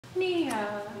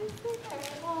Nia.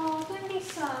 Oh, don't be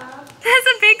sad. There's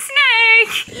a big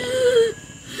snake.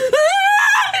 No,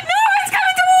 it's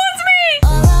coming towards me.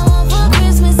 All I want for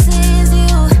Christmas is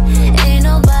you. Ain't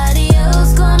nobody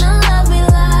else gonna love me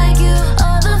like you.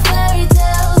 All the fairy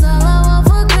tales, all I want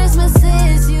for Christmas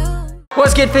is you.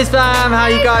 What's good, Fizz fam? How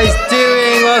you guys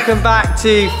doing? Welcome back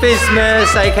to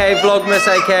Fizzmas, aka Vlogmas,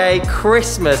 aka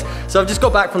Christmas. So I've just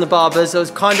got back from the barbers. I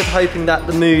was kind of hoping that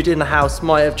the mood in the house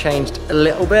might have changed a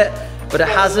little bit, but it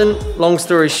hasn't. Long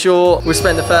story short, we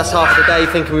spent the first half of the day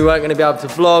thinking we weren't going to be able to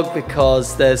vlog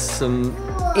because there's some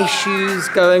issues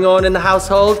going on in the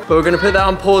household, but we're going to put that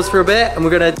on pause for a bit and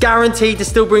we're going to guarantee to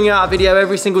still bring you out a video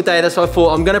every single day. That's what I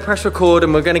thought. I'm going to press record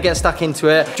and we're going to get stuck into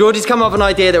it. Georgie's come up with an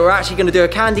idea that we're actually going to do a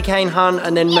candy cane hunt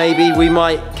and then maybe we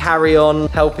might carry on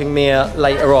helping Mia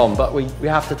later on, but we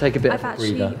have to take a bit of a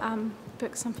breather. I've actually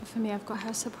booked something for me. I've got her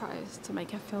a surprise to make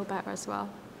her feel better as well.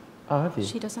 Oh, have you?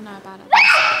 She doesn't know about it.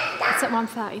 It's at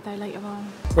 1:30 though, later on.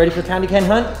 Ready for a candy cane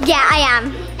hunt? Yeah, I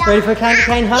am. Ready for a candy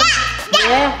cane hunt?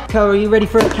 Yeah? Co, are you ready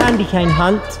for a candy cane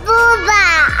hunt?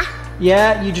 Booba.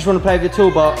 Yeah? You just want to play with your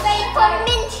toolbox? For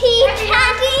minty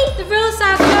candy. The rules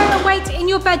are go and wait in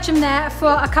your bedroom there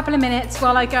for a couple of minutes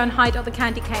while I go and hide all the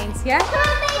candy canes, yeah?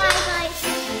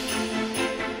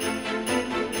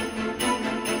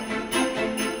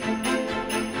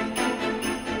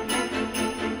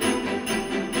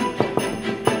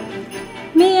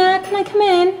 Mia, can I come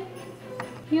in?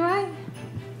 You alright?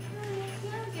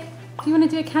 Do you want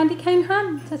to do a candy cane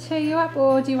hunt to cheer you up,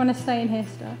 or do you want to stay in here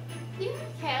still?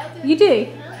 You do?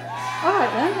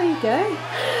 Alright then, there you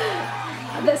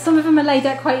go. Some of them are laid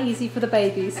out quite easy for the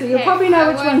babies, so you'll probably know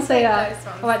which ones they are.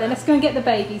 Alright then, let's go and get the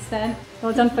babies then.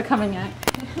 Well done for coming out.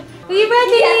 Are you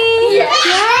ready? Yes.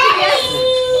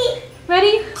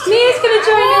 Ready? Mia's going to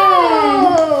join in.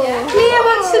 Mia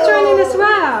wants to join in as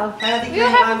well. You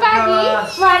have a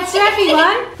baggie. Right, so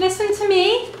everyone, listen to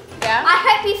me. Yeah. I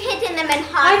hope you've hidden them in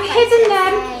hard I've hidden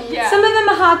them. Yeah. Some of them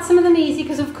are hard, some of them are easy,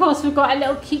 because of course we've got a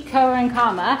little cute Koa and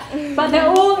Karma, but they're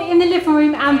all in the living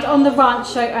room and on the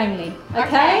ranch show only.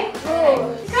 Okay?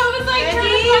 Karma's like,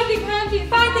 candy.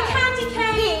 Find the candy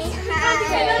cane. Candy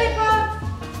cane lollipop.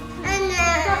 You've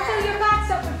got to fill your bags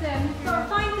up with them. You've got to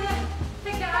find it,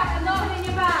 pick it up and not in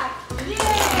your bag.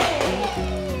 Yay!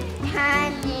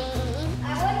 Candy. I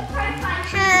want to try to find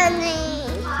candy.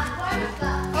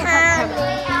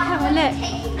 Come on, look.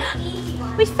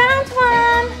 We found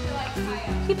one.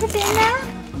 You put it in there?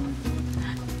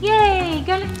 Yay!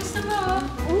 Go look for some more.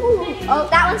 Ooh. Oh,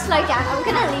 that one slowed down. I'm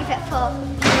going to leave it for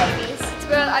babies.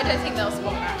 Well, I don't think they'll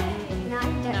spot that. No, I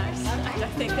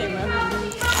don't think they will.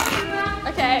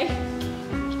 Okay.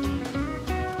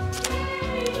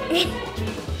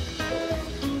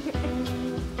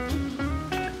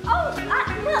 Oh,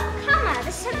 look, come on.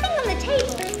 There's something on the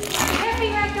table.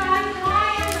 Everywhere, guys.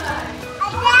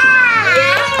 Yeah.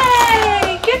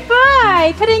 Yay! Good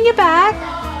boy. Put it in your bag.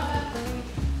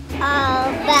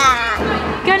 Oh, that.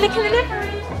 Go look in the living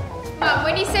room. Mum,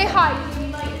 when you say hi,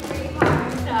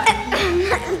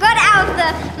 Got it out of the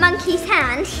monkey's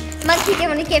hand. Monkey didn't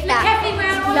want to give that.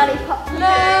 Everywhere. Lollipop.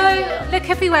 Low. Look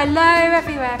everywhere. Low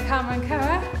everywhere. Karma and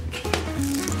Koa.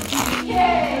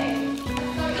 Yay!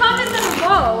 Karma's on a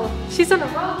roll. She's on a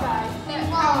roll, guys.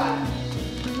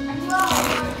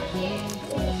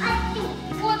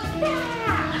 What's that?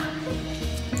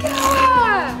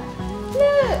 Koa!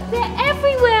 Look, they're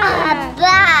everywhere.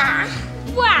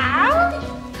 Wow!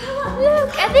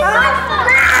 Look, and this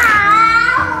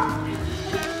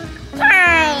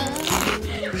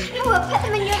We'll put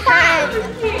them in your bag.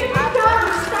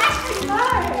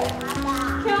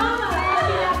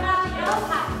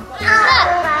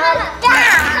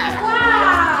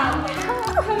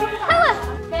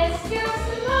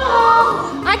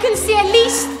 I can see at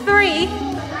least 3.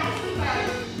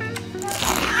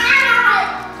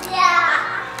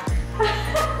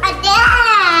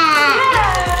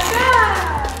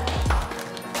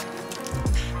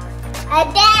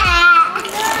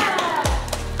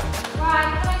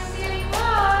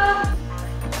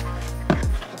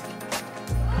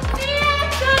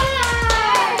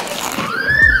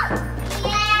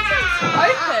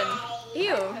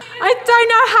 I don't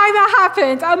know how that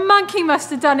happened. A monkey must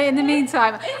have done it in the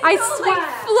meantime. I swear.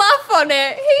 fluff on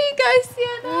it. Here you go,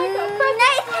 Sienna.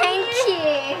 No, thank you.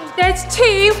 There's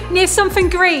 2 near something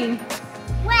green.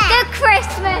 Where? The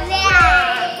Christmas tree.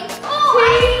 Oh,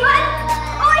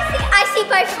 I see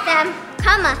both of them.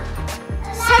 Come on.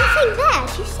 Something there.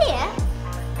 Do you see it?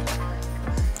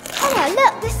 Come on,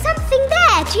 look. There's something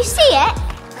there. Do you see it?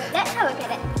 Let Koa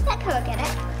get it. Let Koa get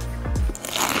it.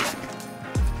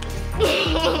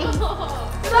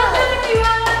 Well done,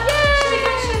 everyone! Yay! Should we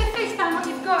go show the Fizz fam what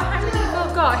you've got?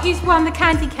 what? Who's won the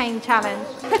candy cane challenge?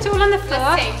 Put it all on the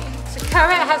floor. So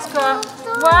Cara has got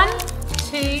 1,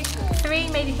 2, 3,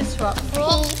 maybe just swap.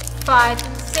 4, 5,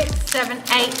 6, 7,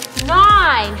 8,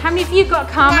 9. How many have you got,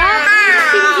 Karma?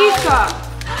 How many have you got?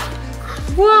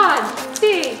 1,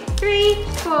 2, 3,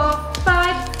 4,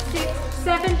 5, 6,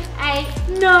 7, 8,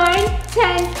 9,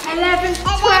 10, 11,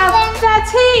 12,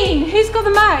 13. Who's got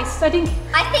the most? I think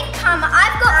Karma,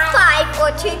 I've got 5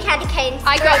 or 2 candy canes.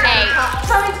 I got 8.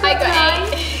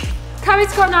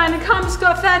 Cara's got 9 and Karma's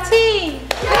got 13.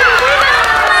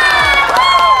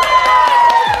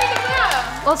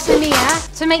 Also, Mia,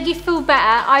 to make you feel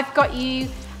better, I've got you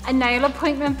a nail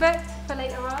appointment booked for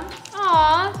later on.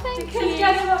 Aw, thank Because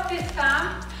guess what, Fizz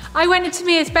fam? I went into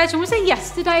Mia's bedroom, was it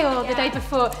yesterday or the day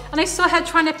before? And I saw her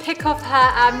trying to pick off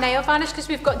her nail varnish because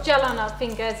we've got gel on our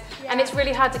fingers and it's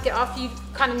really hard to get off. You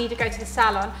kind of need to go to the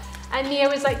salon. And Mia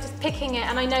was like just picking it,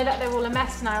 and I know that they're all a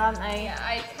mess now, aren't they? Yeah,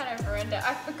 I kind of ruined it.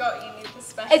 I forgot you need the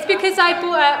special. It's because I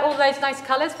bought her all those nice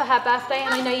colours for her birthday,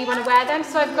 and I know you want to wear them.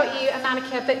 So I've got you a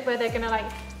manicure book where they're gonna like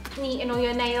neaten all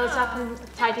your nails up and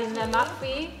tidying them up for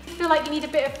you. I feel like you need a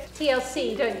bit of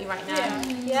TLC, don't you, right now?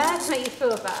 Yeah, to make you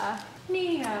feel better.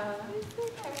 Mia.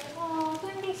 Oh,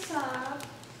 don't be sad.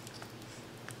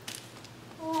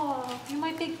 Oh, you're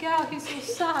my big girl who's so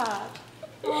sad.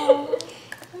 Oh,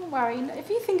 don't worry. If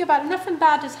you think about it, nothing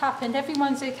bad has happened.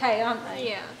 Everyone's okay, aren't they?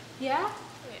 Yeah. Yeah?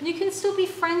 You can still be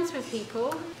friends with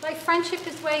people. Like, friendship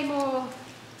is way more,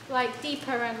 like,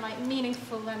 deeper and, like,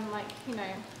 meaningful than, like, you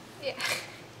know. Yeah. If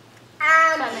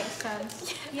that makes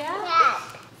sense. Yeah? I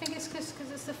think it's just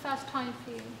because it's the first time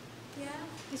for you. Yeah?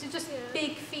 These are just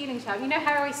big feelings, you know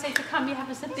how I always say to come, you're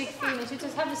having some big feelings. You're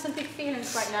just having some big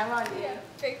feelings right now, aren't you? Yeah,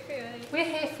 big feelings. We're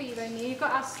here for you, though, Mia. You've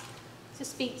got us to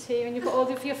speak to, and you've got all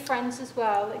of your friends as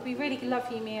well. Like, we really love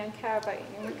you, Mia, and care about you,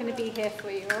 and we're going to be here for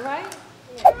you, all right?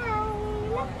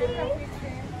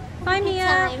 Bye,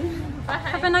 Mia. Bye.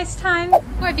 Have a nice time.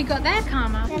 What have you got there,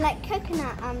 Karma? They're like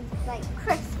coconut, like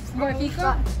crisps. What have you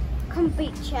got?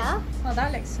 Kombucha. Oh,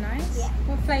 that looks nice. Yeah.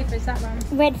 What flavour is that one?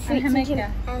 Red fruit and and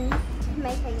Jamaica.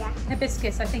 Jamaica, yeah.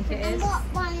 Hibiscus, I think it And is. what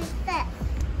one is this?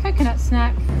 Coconut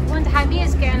snack. Wonder how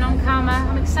Mia's getting on, Karma.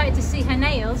 I'm excited to see her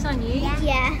nails, aren't you?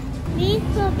 Yeah. He's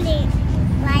probably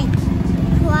like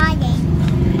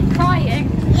crying.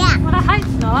 Crying? Yeah. Well, I hope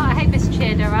not. I hope it's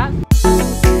cheered her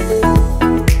up.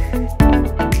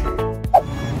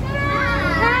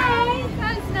 Hey,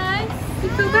 that's nice. You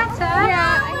feel better?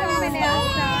 Yeah, I got my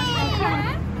nails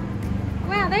done.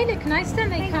 Wow, they look nice, don't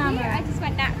they, Thank Karma? you. I just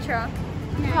went natural.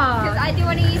 Because Oh. I do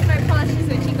want to use my polishes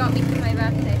which she got me for my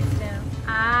birthday still.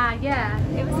 Ah, yeah.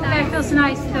 It was Yeah, nice. it feels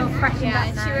nice to feel freshened Yeah, up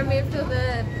and now. she removed all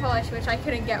the polish which I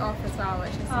couldn't get off as well,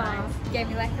 which is Aw. nice. Gave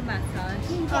me like a massage.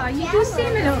 Oh, you do seem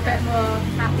a little bit more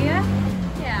happier.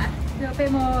 Yeah. A little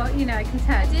bit more, you know, I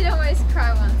content. did almost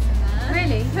cry once in there.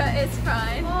 Really? But it's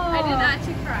fine. I didn't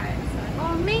actually cry. So. Oh,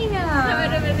 I would Mia.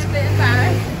 have been a bit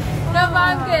embarrassed. No, but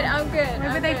I'm good. I'm good. Why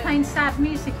I'm were they good. playing sad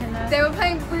music in there? They were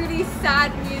playing really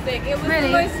sad music. It was Really?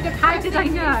 the most depressing How did I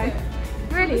know? music.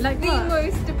 Really? Like The what?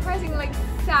 most depressing, like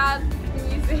sad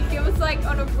music. It was like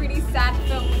on a really sad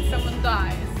film when someone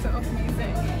dies sort of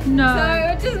music. No. So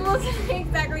it just wasn't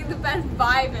exactly the best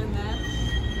vibe in there.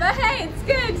 But hey, it's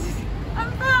good.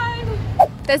 I'm fine.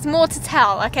 There's more to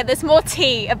tell, okay? There's more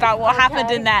tea about what happened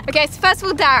in there. Okay, so first of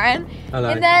all, Darren. Hello.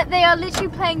 In there, they are literally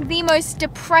playing the most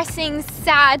depressing,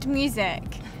 sad music.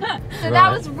 So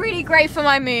that was really great for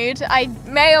my mood. I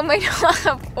may or may not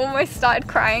have almost started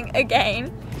crying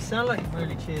again. You sound like you're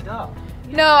really cheered up.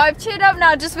 No, I've cheered up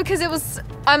now just because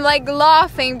I'm like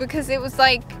laughing because it was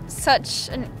like such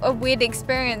a weird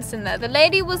experience in there. The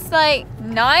lady was like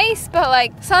nice, but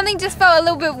like something just felt a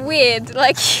little bit weird.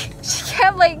 Like she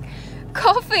kept like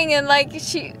coughing and like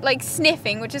she like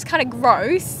sniffing, which is kind of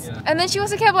gross. Yeah. And then she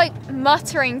also kept like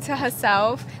muttering to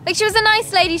herself. Like she was a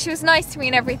nice lady, she was nice to me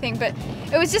and everything, but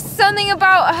it was just something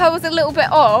about her was a little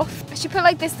bit off. She put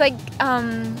like this like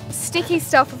sticky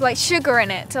stuff with like sugar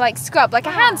in it to like scrub, like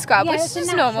a hand scrub, yeah, which it's is a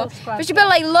just natural normal. scrub, But she put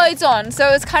like loads on, so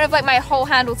it was kind of like my whole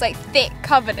hand was like thick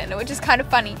covered in it, which is kind of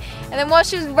funny. And then while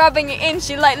she was rubbing it in,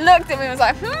 she like looked at me and was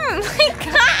like, like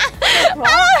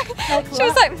that. She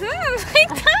was like, like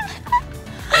that.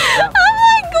 I'm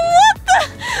like, what the?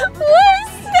 What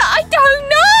is that? I don't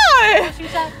know. She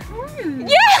was like,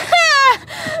 Yeah!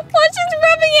 While she's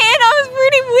rubbing it in, I was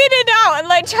really weirded out and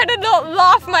like trying to not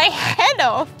laugh my head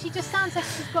off. She just sounds like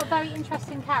she's got a very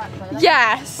interesting character. Like,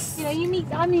 Yes. You know, you meet,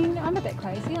 I mean, I'm a bit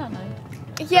crazy, aren't I?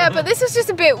 Yeah, but this was just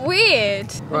a bit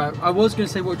weird. Right, I was going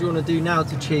to say what do you want to do now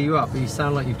to cheer you up, but you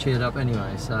sound like you've cheered up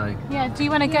anyway, so... Yeah, do you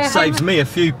want to go Saves home? me a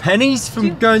few pennies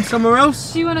from going somewhere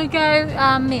else. Do you want to go,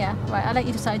 Mia? Right, I'll let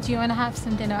you decide. Do you want to have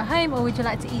some dinner at home or would you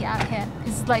like to eat out here?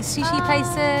 Because there's like sushi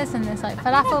places and there's like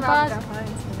falafel bars.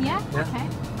 Yeah? Yeah. Okay.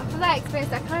 After that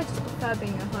experience, I kind of just prefer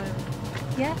being at home.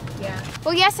 Yeah? Yeah.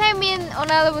 Well, yesterday me and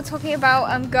Ornella were talking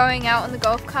about going out on the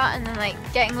golf cart and then like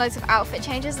getting loads of outfit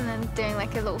changes and then doing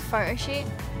like a little photo shoot.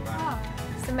 Oh.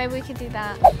 So maybe we could do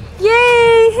that.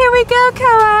 Yay! Here we go,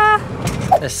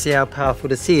 Koa! Let's see how powerful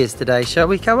the sea is today, shall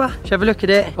we, Koa? Shall we have a look at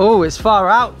it? Oh, it's far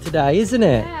out today, isn't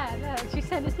it? Yeah, look, she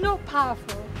said it's not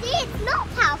powerful. See, it's not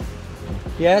powerful.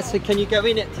 Yeah, so can you go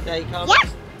in it today, Karma? Yeah.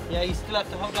 Yeah, you still have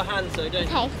to hold our hands though, don't you?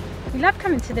 Okay. You love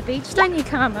coming to the beach, don't you,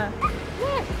 Karma?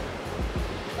 Look.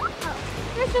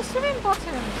 There's your swimming bottoms.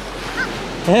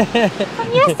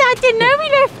 Yes, I didn't know we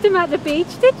left them at the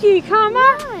beach, did you,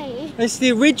 Karma? Why? It's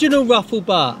the original ruffle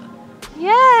butt.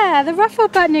 Yeah, the ruffle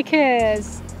butt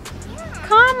knickers.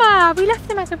 Karma, we left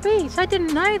them at the beach. I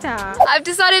didn't know that. I've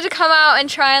decided to come out and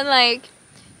try and like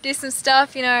do some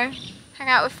stuff, you know, hang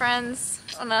out with friends.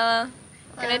 Ornella,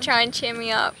 gonna try and cheer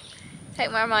me up,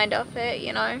 take my mind off it,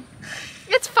 you know.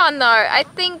 It's fun though. I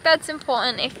think that's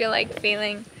important if you're like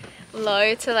feeling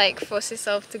low to like force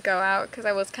yourself to go out, because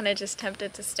I was kind of just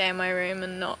tempted to stay in my room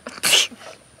and not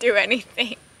do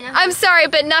anything. I'm sorry,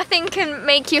 but nothing can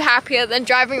make you happier than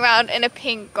driving around in a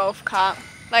pink golf cart.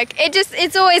 Like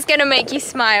it's always gonna make you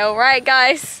smile, right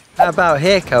guys? How about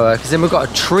here, Koa? Because then we've got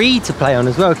a tree to play on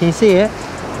as well. Can you see it?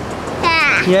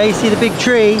 Yeah. Yeah, you see the big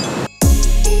tree?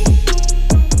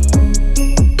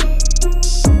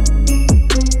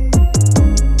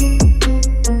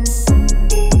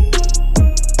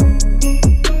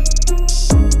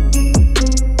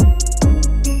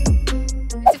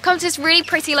 To this really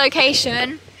pretty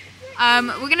location.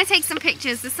 We're gonna take some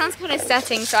pictures. The sun's kind of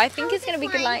setting, so I think it's gonna be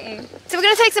good lighting. So we're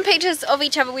gonna take some pictures of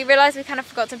each other. We realized we kind of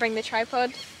forgot to bring the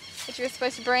tripod, which we were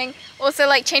supposed to bring. Also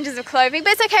like changes of clothing,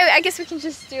 but it's okay. I guess we can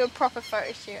just do a proper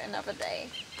photo shoot another day.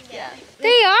 Yeah.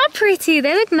 They are pretty.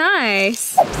 They look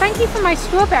nice. Thank you for my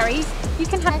strawberries. You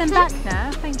can have them back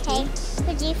now. Thank you. Okay.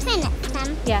 Could you finish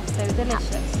them? Yes, they were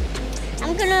delicious.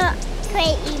 I'm gonna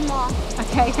create you more.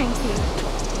 Okay, thank you.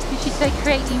 Did she say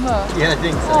create you more? Yeah, I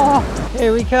think so. Oh.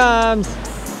 Here he comes.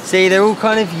 See, they're all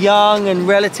kind of young and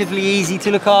relatively easy to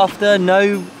look after.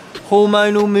 No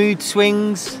hormonal mood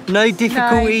swings. No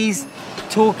difficulties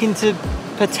talking to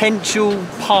potential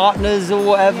partners or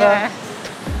whatever. Yeah.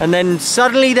 And then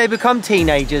suddenly they become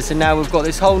teenagers and now we've got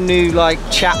this whole new like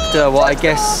chapter, what I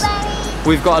guess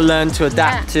we've got to learn to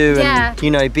adapt to and,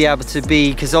 you know, be able to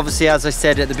be, because obviously as I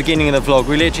said at the beginning of the vlog,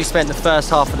 we literally spent the first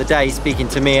half of the day speaking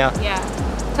to Mia. Yeah.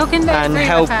 Talking and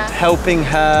helping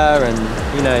her,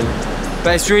 and you know,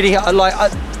 but it's really like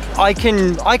I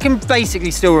can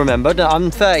basically still remember. I'm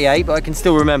 38, but I can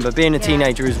still remember being a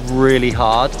teenager is really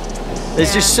hard.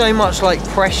 There's just so much like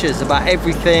pressures about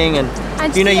everything,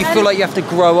 and you know, you feel like you have to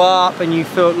grow up, and you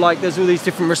feel like there's all these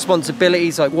different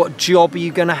responsibilities, like what job are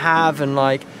you gonna have, and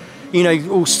like, you know,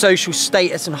 all social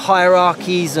status and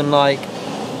hierarchies, and like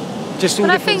just all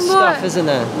different stuff, isn't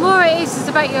there? More it is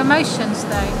about your emotions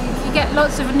though. You get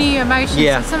lots of new emotions,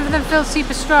 and some of them feel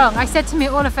super strong. I said to me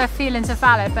all of her feelings are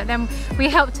valid, but then we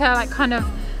helped her like kind of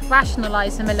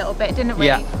rationalize them a little bit, didn't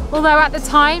we? Although at the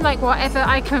time, like whatever,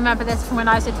 I can remember this from when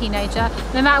I was a teenager,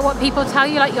 no matter what people tell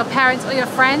you, like your parents or your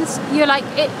friends, you're like,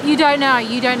 you don't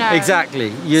know.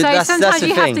 Exactly. So sometimes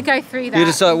you have to go through that. You're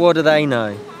just like, what do they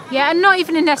know? Yeah, and not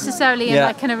even necessarily in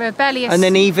like in a rebellious And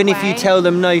then even way. if you tell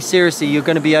them, no, seriously, you're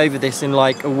going to be over this in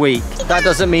like a week, that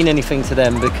doesn't mean anything to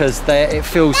them, because it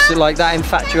feels like that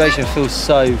infatuation feels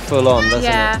so full on, doesn't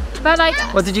it? But like...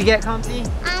 What did you get, Kanti?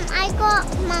 I got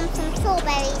Mum some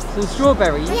strawberries. Some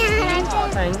strawberries? Yeah. Oh,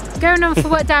 thanks. Going on for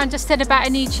what Darren just said about a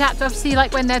new chapter, obviously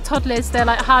like when they're toddlers, they're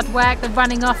like hard work, they're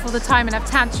running off all the time and have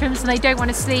tantrums and they don't want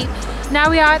to sleep. Now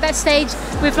we are at that stage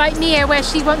with like Nia where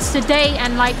she wants to date,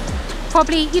 and like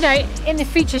probably, you know, in the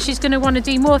future she's going to want to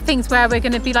do more things where we're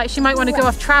going to be like, she might want to go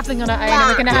off traveling on her own, and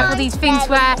we're going to have all these things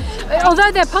where,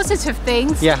 although they're positive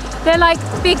things, they're like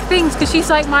big things, because she's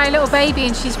like my little baby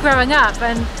and she's growing up,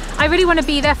 and I really want to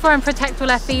be there for her and protect all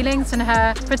her feelings and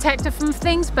protect her from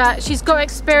things, but she's got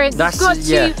experience,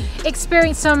 to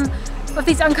experience some of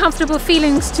these uncomfortable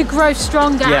feelings to grow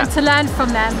stronger and to learn from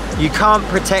them. You can't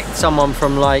protect someone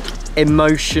from like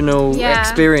emotional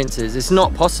experiences. It's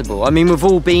not possible. I mean, we've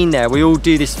all been there. We all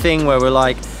do this thing where we're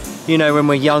like, you know, when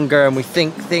we're younger and we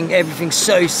think everything's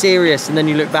so serious, and then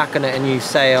you look back on it and you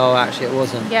say, oh, actually it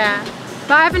wasn't. Yeah,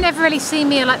 but I haven't ever really seen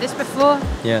Mia like this before.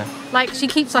 Yeah. like she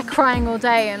keeps like crying all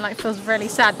day and like feels really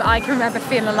sad, but I can remember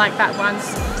feeling like that once.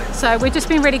 So we've just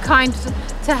been really kind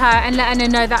to her and letting her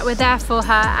know that we're there for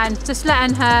her and just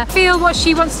letting her feel what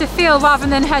she wants to feel rather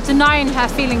than her denying her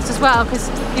feelings as well, because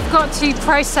you've got to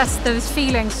process those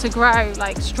feelings to grow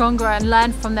like stronger and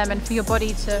learn from them, and for your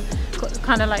body to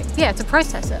kind of like, yeah, to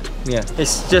process it. Yeah,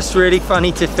 it's just really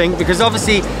funny to think, because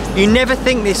obviously you never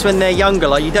think this when they're younger,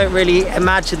 like you don't really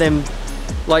imagine them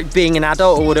like being an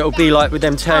adult or what it'll be like with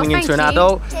them turning into an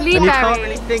adult. And you can't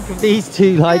really think of these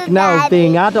two like now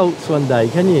being adults one day,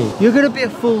 can you? You're going to be a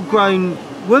full-grown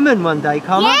woman one day,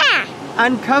 Karma. Yeah.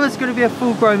 And Karma's going to be a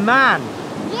full-grown man.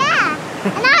 Yeah.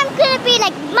 And I'm going to be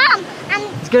like mum.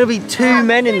 It's going to be two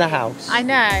men in the house. I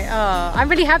know. Oh, I'm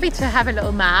really happy to have a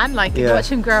little man, like watch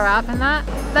him grow up and that.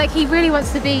 Like he really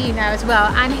wants to be, you know, as well.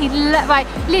 And he like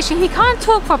literally he can't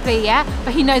talk properly yet,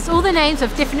 but he knows all the names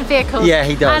of different vehicles. Yeah,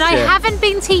 he does. And I haven't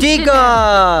been teaching Digger,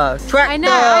 him. tractor. I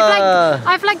know.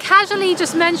 I've like casually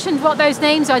just mentioned what those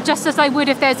names are, just as I would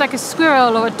if there's like a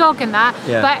squirrel or a dog in that.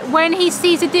 Yeah. But when he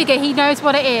sees a digger, he knows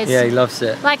what it is. Yeah, he loves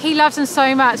it. Like he loves them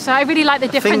so much. So I really like the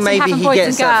difference in having boys and girls. I think maybe he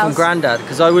gets that from Grandad,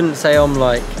 because I wouldn't say I'm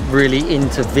like really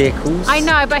into vehicles. I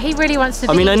know, but he really wants to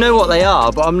be. I mean, I know what they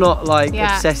are, but I'm not like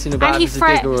obsessing about if it's a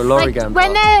digger or a lorry gun.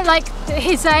 When they're like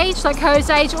his age, like Co's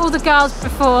age, all the girls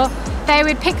before, they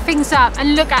would pick things up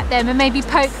and look at them and maybe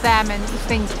poke them and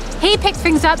things. He picked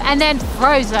things up and then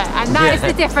throws it, and that is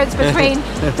the difference between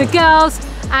the girls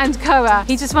and Koa.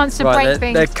 He just wants to break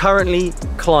things. They're currently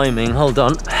climbing. Hold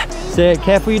on. So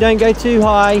careful you don't go too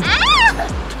high.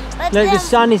 Look, the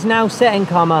sun is now setting,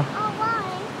 Karma.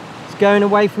 It's going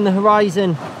away from the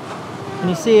horizon. Can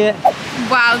you see it?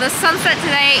 Wow, the sunset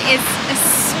today is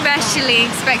especially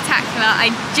spectacular. I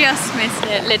just missed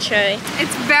it, literally.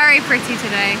 It's very pretty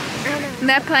today.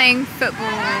 They're playing football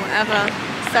or whatever.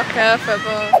 Soccer,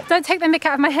 football. Don't take the mick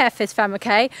out of my hair, Fizz fam,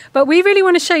 okay? But we really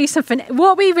want to show you something.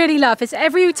 What we really love is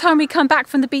every time we come back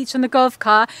from the beach on the golf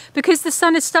car, because the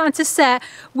sun is starting to set,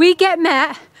 we get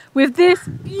met with this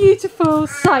beautiful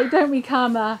sight, don't we,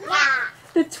 Karma? Yeah.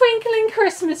 The twinkling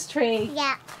Christmas tree.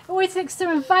 Yeah. Always looks so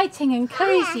inviting and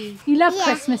cozy. You love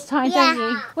Christmas time, don't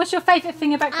you? What's your favourite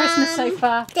thing about Christmas so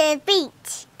far? The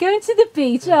beach. Going to the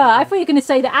beach. Oh, I thought you were going to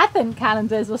say the advent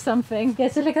calendars or something. Yeah,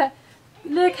 so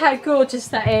look how gorgeous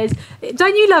that is.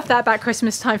 Don't you love that about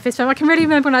Christmas time, Fizz fam? I can really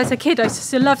remember when I was a kid, I used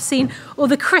to love seeing all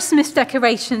the Christmas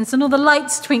decorations and all the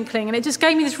lights twinkling, and it just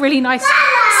gave me this really nice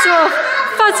sort of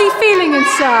fuzzy feeling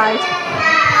inside.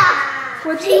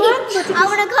 What do you want? I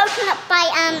want a coconut by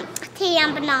tea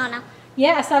and banana.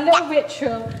 Yes, our little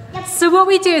ritual. So what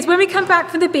we do is when we come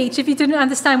back from the beach, if you didn't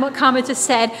understand what Karma just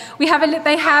said, they have a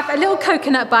little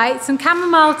coconut bite, some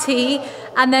chamomile tea,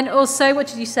 and then also, what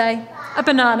did you say? A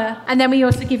banana. And then we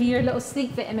also give you a little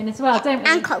sleep vitamin as well, don't we?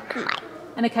 And coconut.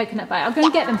 And a coconut bite. I'll go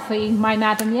and get them for you, my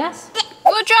madam, yes?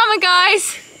 What drama,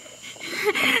 guys?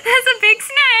 There's a big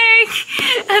snake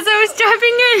as I was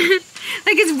driving in.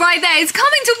 Like it's right there. It's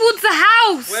coming towards the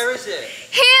house. Where is it?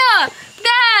 Here.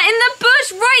 There. In the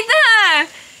bush right there.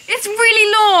 It's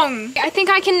really long. I think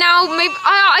I can now maybe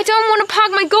I don't want to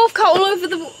park my golf cart all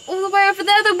the way over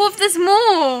there. What if there's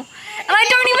more? And I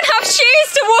don't even have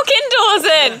shoes to walk indoors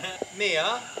in.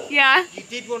 Mia? Yeah? You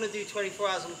did want to do 24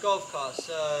 hours on the golf cart,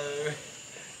 so...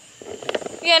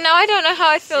 Yeah, no, I don't know how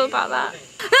I feel about that.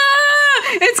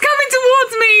 Ah! It's coming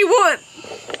towards me! What?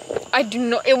 I do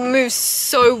not... It moves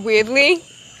so weirdly.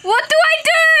 What do I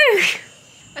do?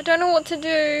 I don't know what to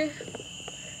do.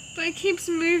 But it keeps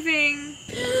moving.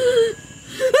 Ah! No,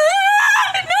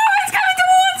 it's coming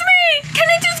towards me! Can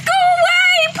it just go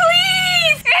away,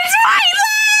 please? It's right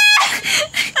there!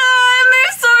 Oh, it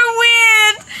moves so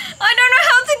weird. I don't know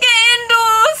how to get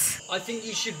indoors. I think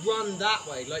you should run that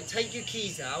way. Like, take your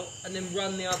keys out and then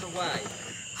run the other way.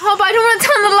 Oh, but I don't want to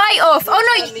turn the light off. Oh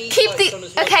no, keep the...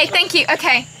 Okay, thank you.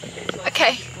 Okay.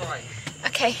 Okay.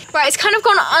 Okay. Right, it's kind of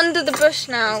gone under the bush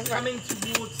now. It's coming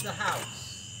towards the house.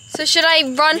 So should I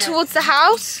run towards the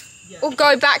house? Yeah. Or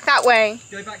go back that way?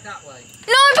 Go back that way.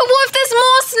 No, but what if there's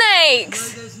more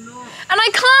snakes? No, there's not. And I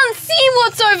can't see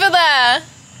what's over there.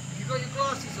 You got your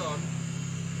glasses on?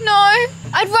 No,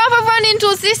 I'd rather run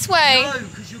indoors this way. No,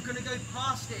 because you're going to go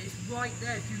past it. It's right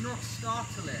there. Do not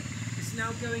startle it. It's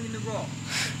now going in the rock.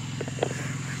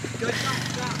 Go back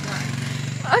that way.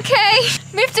 Okay,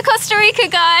 move to Costa Rica,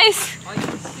 guys. I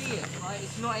can see it, right?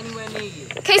 It's not anywhere near you.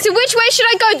 Okay, so which way should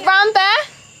I go? Round there?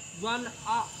 Run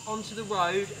up onto the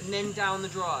road and then down the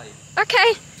drive.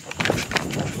 Okay.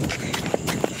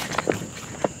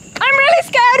 I'm really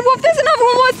scared. What if there's another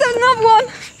one? What's there another one?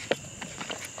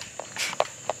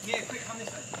 Yeah, quick, come this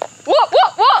way. What?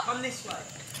 Come this way.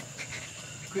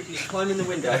 Quickly, climb in the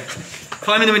window.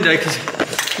 Climb in the window, because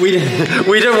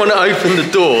We don't want to open the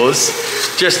doors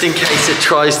just in case it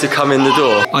tries to come in the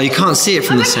door. Oh, you can't see it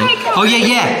from the sink. Oh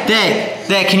yeah,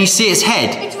 there. Can you see its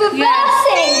head? It's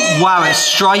reversing. Wow, it's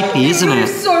stripy, isn't it?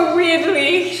 So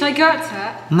weirdly. Should I go up to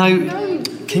it?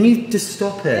 No. Can you just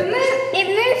stop it? It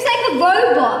moves like a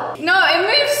robot. No, it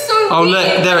moves so Oh weird.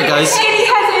 look, there it goes. It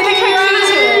has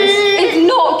indicators. It's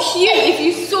not cute if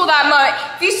you saw that moment.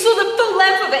 If you saw the full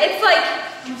length of it, it's like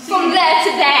from there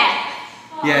to there.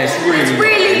 Yeah, it's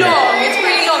really long. It's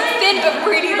really long. Thin but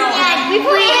really long.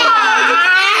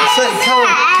 So,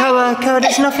 Koa,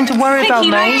 there's nothing to worry about,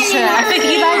 mate. I think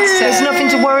he likes it. There's nothing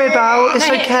to worry about. It's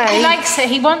okay. He likes it.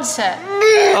 He wants it.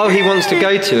 Oh, he wants to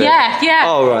go to it? Yeah.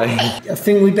 All right. I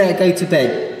think we better go to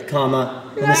bed,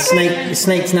 Karma. And the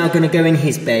snake's now going to go in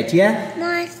his bed, yeah?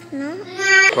 Nice, no?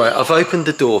 Right, I've opened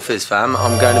the door, Fizz fam.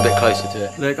 I'm going a bit closer to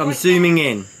it. Look, I'm zooming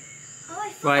in.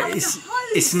 Right,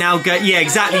 it's now going. Yeah,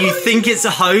 exactly. You think it's a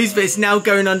hose, but it's now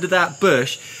going under that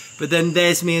bush. But then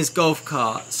there's Mia's golf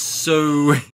cart. So